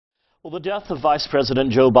Well, the death of Vice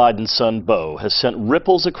President Joe Biden's son, Beau, has sent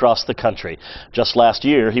ripples across the country. Just last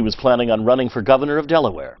year, he was planning on running for governor of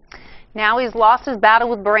Delaware. Now he's lost his battle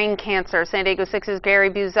with brain cancer. San Diego 6's Gary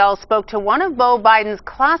Beau spoke to one of Beau Biden's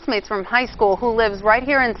classmates from high school who lives right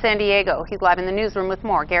here in San Diego. He's live in the newsroom with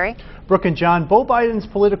more. Gary? Brooke and John, Beau Biden's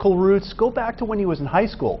political roots go back to when he was in high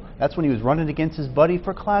school. That's when he was running against his buddy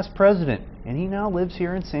for class president, and he now lives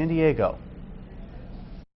here in San Diego.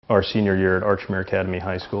 Our senior year at Archmere Academy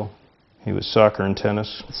High School. He was soccer and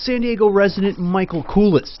tennis. San Diego resident Michael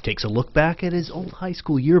Coolis takes a look back at his old high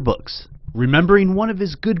school yearbooks, remembering one of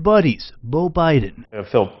his good buddies, Beau Biden. I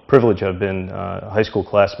felt privileged to have been high school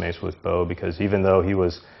classmates with Beau because even though he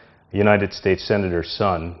was a United States Senator's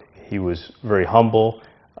son, he was very humble.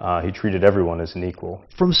 He treated everyone as an equal.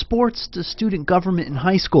 From sports to student government in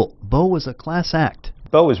high school, Beau was a class act.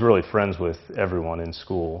 Beau was really friends with everyone in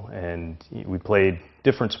school, and we played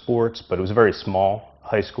different sports, but it was a very small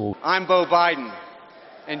high school. I'm Beau Biden,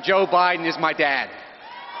 and Joe Biden is my dad.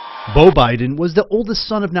 Beau Biden was the oldest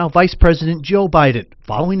son of now Vice President Joe Biden.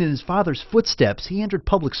 Following in his father's footsteps, he entered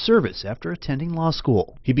public service after attending law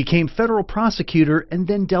school. He became federal prosecutor and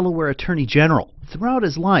then Delaware Attorney General. Throughout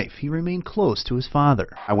his life, he remained close to his father.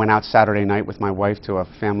 I went out Saturday night with my wife to a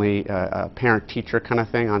family, parent-teacher kind of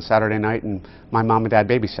thing on Saturday night, and my mom and dad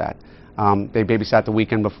babysat. They babysat the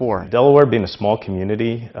weekend before. Delaware being a small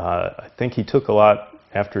community, I think he took a lot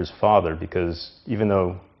after his father because even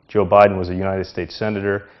though Joe Biden was a United States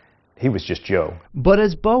Senator, he was just Joe. But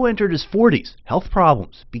as Beau entered his 40s, health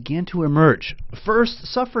problems began to emerge. First,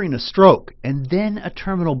 suffering a stroke, and then a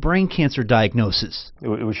terminal brain cancer diagnosis. It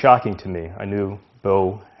was shocking to me. I knew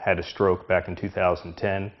Beau had a stroke back in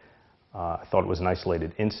 2010. I thought it was an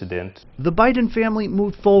isolated incident. The Biden family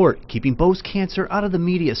moved forward, keeping Beau's cancer out of the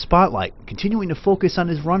media spotlight, continuing to focus on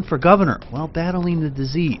his run for governor while battling the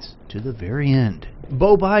disease to the very end.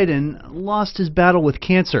 Beau Biden lost his battle with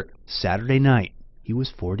cancer Saturday night. He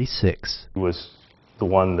was 46. He was the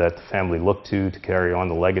one that the family looked to carry on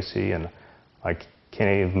the legacy, and I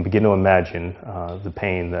can't even begin to imagine the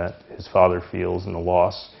pain that his father feels and the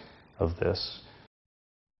loss of this.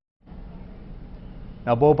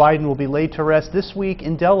 Now, Beau Biden will be laid to rest this week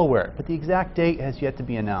in Delaware, but the exact date has yet to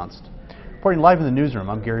be announced. Reporting live in the newsroom,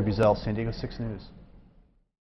 I'm Gary Beau, San Diego 6 News.